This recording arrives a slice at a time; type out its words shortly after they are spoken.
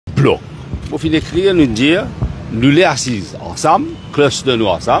bloc. Pour finir d'écrire, nous dire, nous les assises ensemble, cluster nous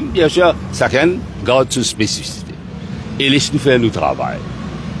ensemble, bien sûr, chacun garde sa spécificité. Et laisse-nous faire notre travail.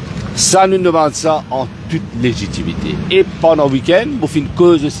 Ça, nous demandons ça en toute légitimité. Et pendant le week-end, vous faites une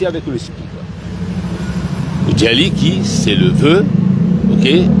cause aussi avec le speaker. Vous dites qui, c'est le vœu,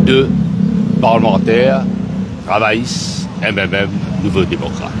 ok, de parlementaires, travaillistes, MMM, nouveaux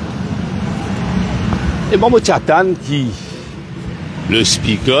démocrates. Et bon, moi, j'attends qui, le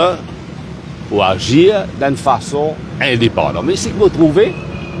speaker, pour agir d'une façon indépendante. Mais ce que vous trouvez,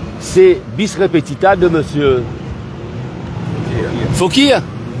 c'est bis repetita de monsieur Fokir.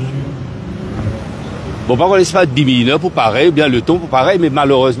 Bon, par contre, pas 10 minutes pour pareil, bien le ton pour pareil, mais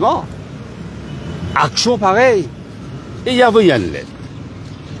malheureusement, action pareil. Et il y avait une lettre.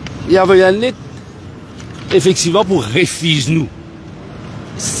 Il y avait une lettre, effectivement, pour refuser nous.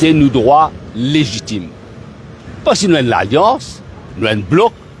 C'est nos droits légitimes. Parce que nous avons l'alliance, nous avons un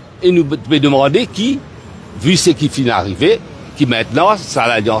bloc, et nous devons demander qui, vu ce qui finit d'arriver, qui maintenant, ça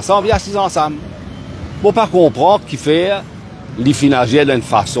l'alliance ensemble, vient assis ensemble. Bon, pas comprendre qui fait les financiers d'une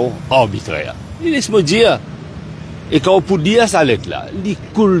façon arbitraire. Laisse-moi dire, et quand on peut dire ça lettre-là, il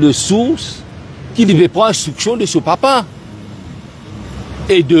coule de source qui devait prendre instruction de son papa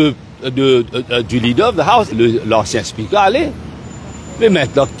et du leader of the house, l'ancien speaker, allez. Mais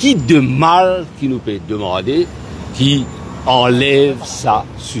maintenant, qui de mal qui nous peut demander qui enlève sa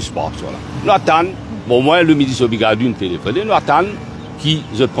suspension-là? Nous attendons, bon, moi, le ministre obligatoire nous téléphoner, nous attendons qui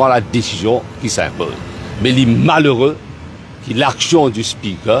je prend la décision qui s'impose. Mais il est malheureux que l'action du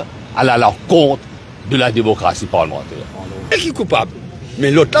speaker à l'encontre de la démocratie parlementaire. Et qui est coupable?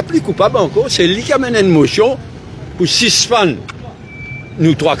 Mais l'autre, la plus coupable encore, c'est lui qui amène une motion pour suspendre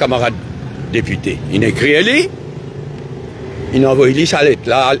nous trois camarades députés. Il écrit lui, il envoie lui sa lettre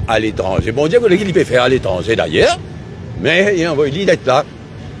là à l'étranger. Bon Dieu, qu'il peut faire à l'étranger d'ailleurs, mais il envoie lui d'être là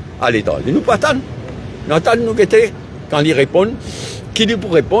à l'étranger. Nous pas attendre. Nous attendons nous guetter quand il répond. Qui dit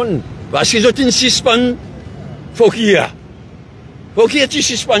pour répondre? Parce qu'ils ont une suspend. Faut qu'il y ait. Faut qu'il y ait une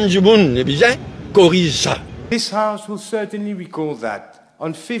suspend du monde. Et bien, corrige ça. This House will certainly recall that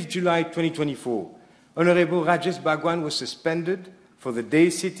on 5th July 2024, Honorable Rajesh Bhagwan was suspended for the day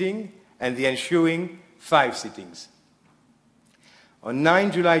sitting and the ensuing 5 sittings. On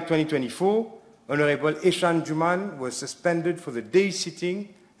 9 July 2024, Honorable Ehsan Juman was suspended for the day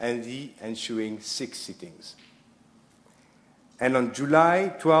sitting and the ensuing 6 sittings. And on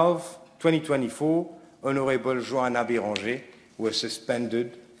July 12, 2024, Honorable Joanna Bérenger was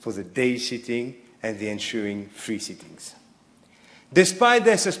suspended for the day sitting and the ensuing 3 sittings. Despite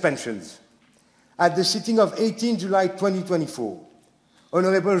their suspensions, at the sitting of 18 July 2024,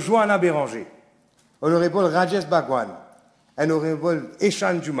 Honorable Joanna Bérenger, Honorable Rajesh Bhagwan, and Honorable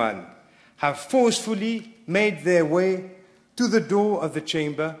Ehsan Juman have forcefully made their way to the door of the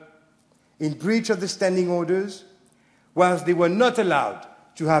chamber in breach of the standing orders, whilst they were not allowed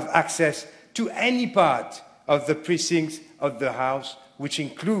to have access to any part of the precincts of the House, which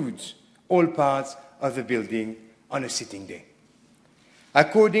includes all parts of the building on a sitting day.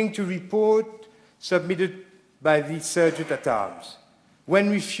 According to report submitted by the Sergeant at Arms, when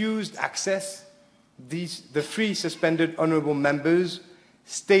refused access, the 3 suspended honourable members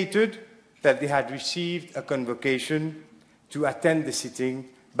stated that they had received a convocation to attend the sitting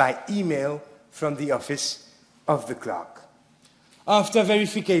by email from the office of the clerk. After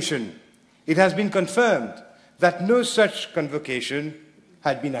verification, it has been confirmed that no such convocation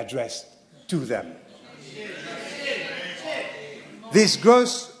had been addressed to them. This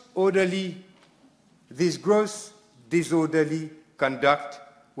gross disorderly conduct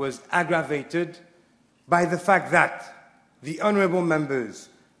was aggravated by the fact that the honourable members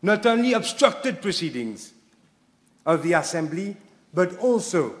not only obstructed proceedings of the Assembly, but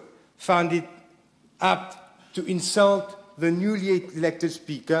also found it apt to insult the newly elected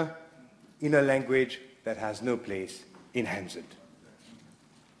Speaker in a language that has no place in Hansard.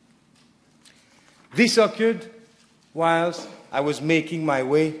 This occurred whilst I was making my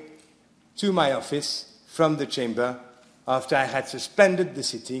way to my office from the chamber after I had suspended the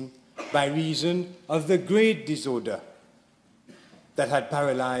sitting by reason of the great disorder that had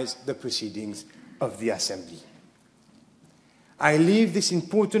paralyzed the proceedings of the Assembly. I leave this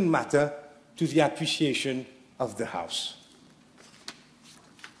important matter to the appreciation of the House.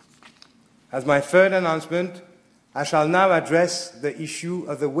 As my third announcement, I shall now address the issue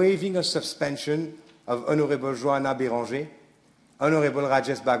of the waiving of suspension of Honorable Joanna Bérenger, Honorable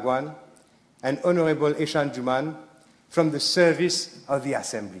Rajesh Bhagwan, and Honorable Ehsan Juman from the service of the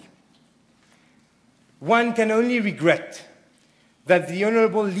Assembly. One can only regret that the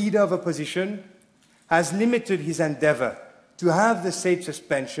Honorable Leader of Opposition has limited his endeavour to have the said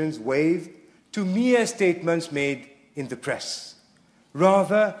suspensions waived to mere statements made in the press,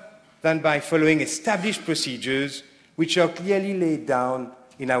 rather than by following established procedures which are clearly laid down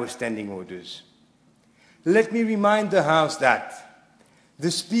in our standing orders. Let me remind the House that the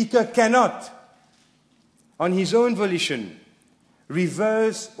Speaker cannot, on his own volition,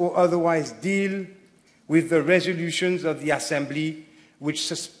 reverse or otherwise deal with the resolutions of the Assembly which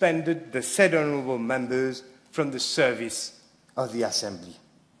suspended the said honourable members from the service of the Assembly.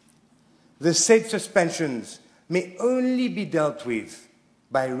 The said suspensions may only be dealt with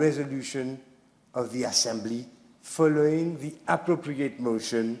by resolution of the Assembly following the appropriate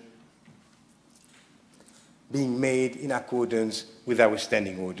motion being made in accordance with our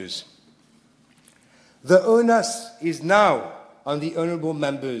standing orders. The onus is now on the honourable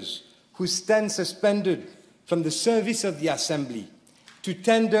members who stand suspended from the service of the Assembly to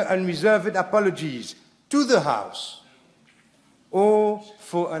tender unreserved apologies to the House or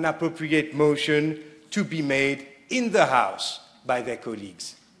for an appropriate motion to be made in the House by their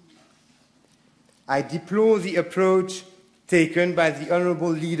colleagues. I deplore the approach taken by the Honourable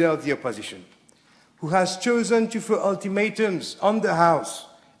Leader of the Opposition, who has chosen to throw ultimatums on the House,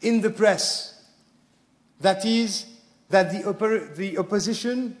 in the press, that is, that the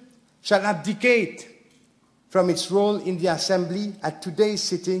Opposition shall abdicate from its role in the Assembly at today's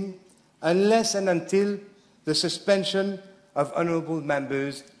sitting unless and until the suspension of honourable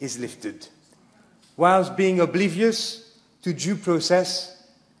members is lifted, whilst being oblivious to due process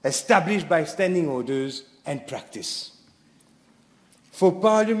established by standing orders and practice. For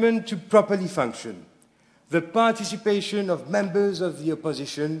Parliament to properly function, the participation of members of the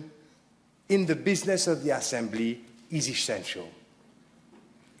opposition in the business of the Assembly is essential.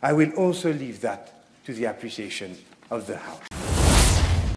 I will also leave that to the appreciation of the House.